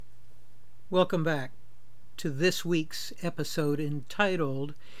Welcome back to this week's episode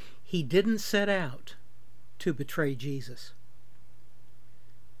entitled, He Didn't Set Out to Betray Jesus.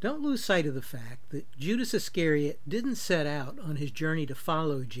 Don't lose sight of the fact that Judas Iscariot didn't set out on his journey to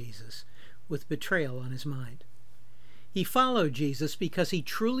follow Jesus with betrayal on his mind. He followed Jesus because he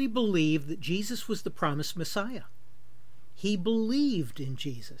truly believed that Jesus was the promised Messiah. He believed in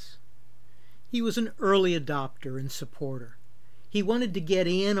Jesus. He was an early adopter and supporter. He wanted to get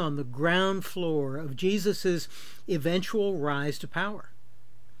in on the ground floor of Jesus' eventual rise to power.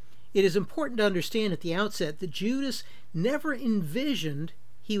 It is important to understand at the outset that Judas never envisioned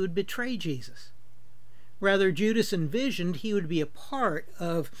he would betray Jesus. Rather, Judas envisioned he would be a part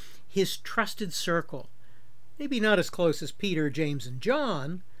of his trusted circle, maybe not as close as Peter, James, and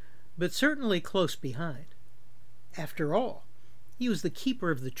John, but certainly close behind. After all, he was the keeper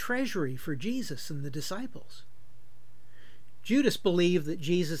of the treasury for Jesus and the disciples. Judas believed that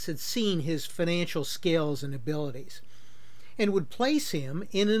Jesus had seen his financial skills and abilities and would place him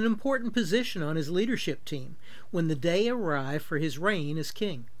in an important position on his leadership team when the day arrived for his reign as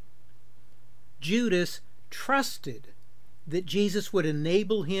king. Judas trusted that Jesus would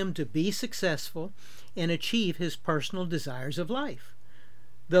enable him to be successful and achieve his personal desires of life,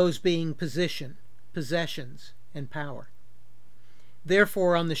 those being position, possessions, and power.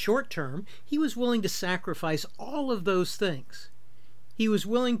 Therefore, on the short term, he was willing to sacrifice all of those things. He was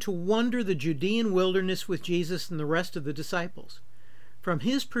willing to wander the Judean wilderness with Jesus and the rest of the disciples. From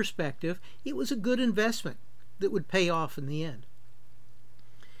his perspective, it was a good investment that would pay off in the end.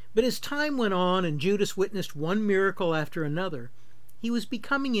 But as time went on and Judas witnessed one miracle after another, he was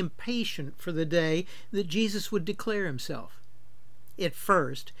becoming impatient for the day that Jesus would declare himself. At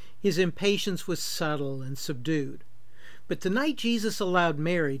first, his impatience was subtle and subdued. But the night Jesus allowed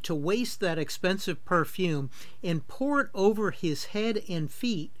Mary to waste that expensive perfume and pour it over his head and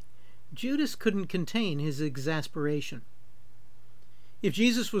feet, Judas couldn't contain his exasperation. If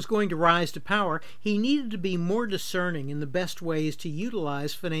Jesus was going to rise to power, he needed to be more discerning in the best ways to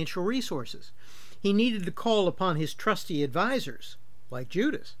utilize financial resources. He needed to call upon his trusty advisors, like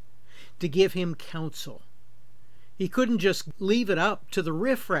Judas, to give him counsel. He couldn't just leave it up to the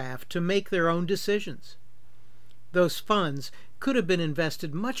riffraff to make their own decisions. Those funds could have been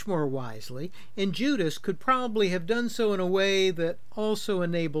invested much more wisely, and Judas could probably have done so in a way that also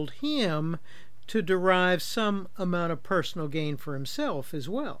enabled him to derive some amount of personal gain for himself as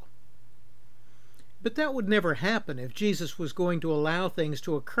well. But that would never happen if Jesus was going to allow things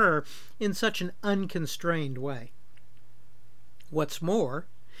to occur in such an unconstrained way. What's more,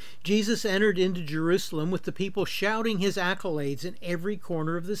 Jesus entered into Jerusalem with the people shouting his accolades in every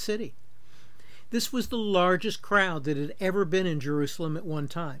corner of the city. This was the largest crowd that had ever been in Jerusalem at one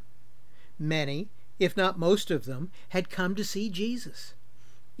time. Many, if not most of them, had come to see Jesus.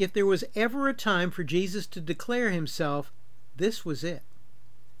 If there was ever a time for Jesus to declare himself, this was it.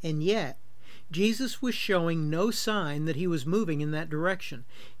 And yet, Jesus was showing no sign that he was moving in that direction,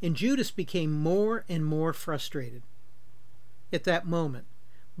 and Judas became more and more frustrated. At that moment,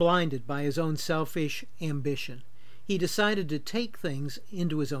 blinded by his own selfish ambition, he decided to take things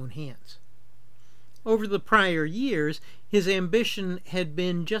into his own hands. Over the prior years, his ambition had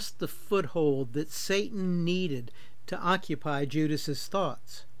been just the foothold that Satan needed to occupy Judas's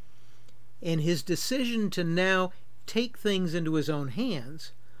thoughts. And his decision to now take things into his own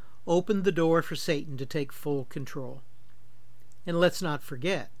hands opened the door for Satan to take full control. And let's not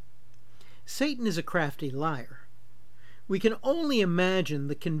forget, Satan is a crafty liar. We can only imagine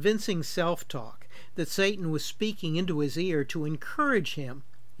the convincing self-talk that Satan was speaking into his ear to encourage him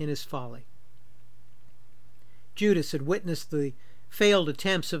in his folly. Judas had witnessed the failed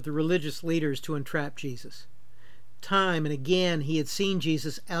attempts of the religious leaders to entrap Jesus. Time and again he had seen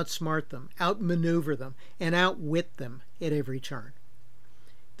Jesus outsmart them, outmaneuver them, and outwit them at every turn.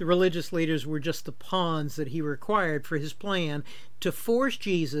 The religious leaders were just the pawns that he required for his plan to force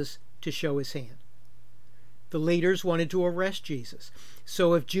Jesus to show his hand. The leaders wanted to arrest Jesus,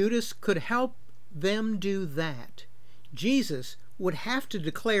 so if Judas could help them do that, Jesus would have to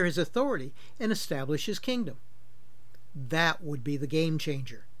declare his authority and establish his kingdom. That would be the game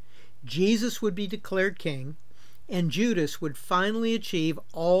changer. Jesus would be declared king, and Judas would finally achieve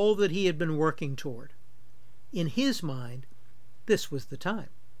all that he had been working toward. In his mind, this was the time.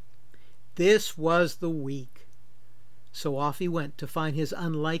 This was the week. So off he went to find his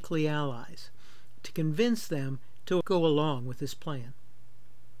unlikely allies, to convince them to go along with his plan.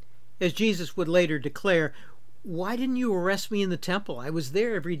 As Jesus would later declare, "Why didn't you arrest me in the temple? I was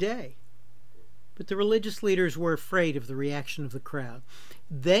there every day." But the religious leaders were afraid of the reaction of the crowd.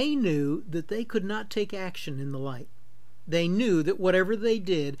 They knew that they could not take action in the light. They knew that whatever they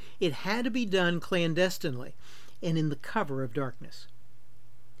did, it had to be done clandestinely and in the cover of darkness.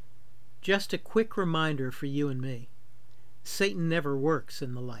 Just a quick reminder for you and me. Satan never works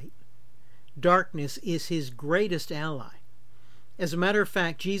in the light. Darkness is his greatest ally. As a matter of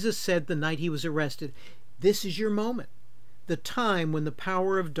fact, Jesus said the night he was arrested, "This is your moment, the time when the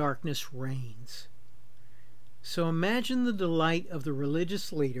power of darkness reigns." So imagine the delight of the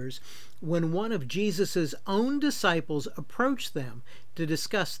religious leaders when one of Jesus' own disciples approached them to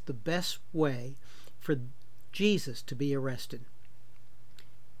discuss the best way for Jesus to be arrested.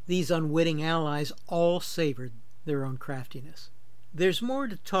 These unwitting allies all savored their own craftiness. There's more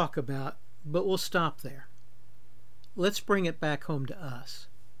to talk about, but we'll stop there. Let's bring it back home to us.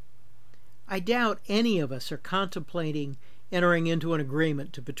 I doubt any of us are contemplating entering into an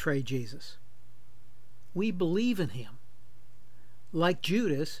agreement to betray Jesus. We believe in him. Like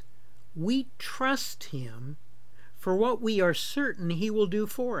Judas, we trust him for what we are certain he will do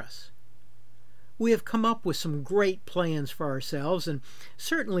for us. We have come up with some great plans for ourselves, and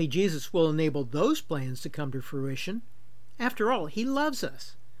certainly Jesus will enable those plans to come to fruition. After all, he loves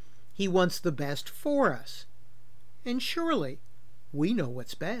us. He wants the best for us. And surely we know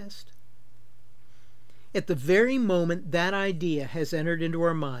what's best. At the very moment that idea has entered into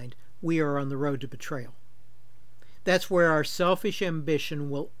our mind, we are on the road to betrayal. That's where our selfish ambition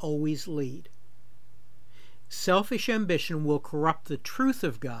will always lead. Selfish ambition will corrupt the truth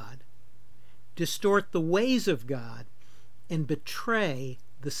of God, distort the ways of God, and betray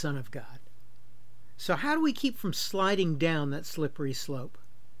the Son of God. So how do we keep from sliding down that slippery slope?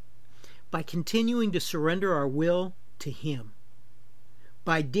 By continuing to surrender our will to him.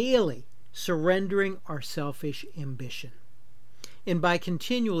 By daily surrendering our selfish ambition. And by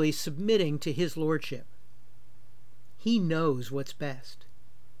continually submitting to his lordship. He knows what's best.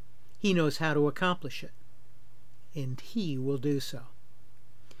 He knows how to accomplish it. And he will do so.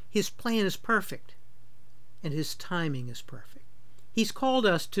 His plan is perfect, and his timing is perfect. He's called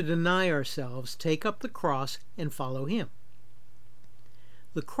us to deny ourselves, take up the cross, and follow him.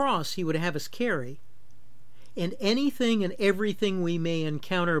 The cross he would have us carry, and anything and everything we may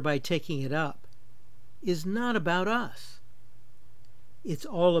encounter by taking it up, is not about us. It's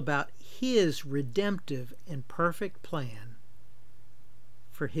all about his redemptive and perfect plan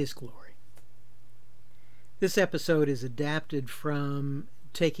for his glory. This episode is adapted from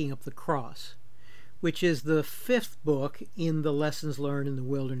Taking Up the Cross, which is the 5th book in the Lessons Learned in the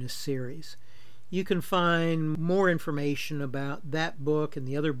Wilderness series. You can find more information about that book and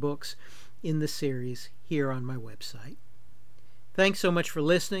the other books in the series here on my website. Thanks so much for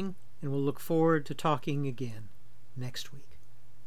listening, and we'll look forward to talking again next week.